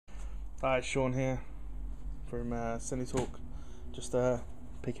Hi, Sean here from Cinetalk. Just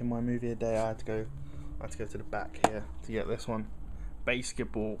picking my movie a day. I had to go to the back here to get this one.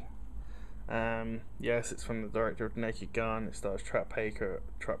 Baseketball. Yes, it's from the director of Naked Gun. It stars Trey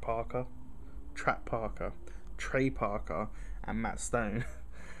Parker, and Matt Stone,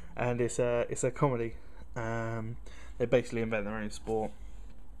 and it's a comedy. They basically invent their own sport.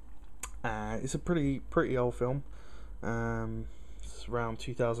 It's a pretty old film. It's around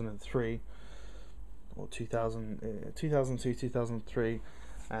 2003 or 2002, 2003.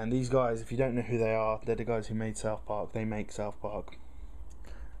 And these guys, if you don't know who they are, they're the guys who made South Park. They make South Park.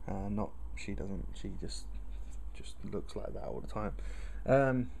 Not she doesn't. She just looks like that all the time.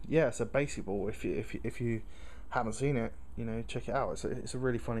 So Basketball. If you haven't seen it, check it out. It's a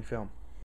really funny film.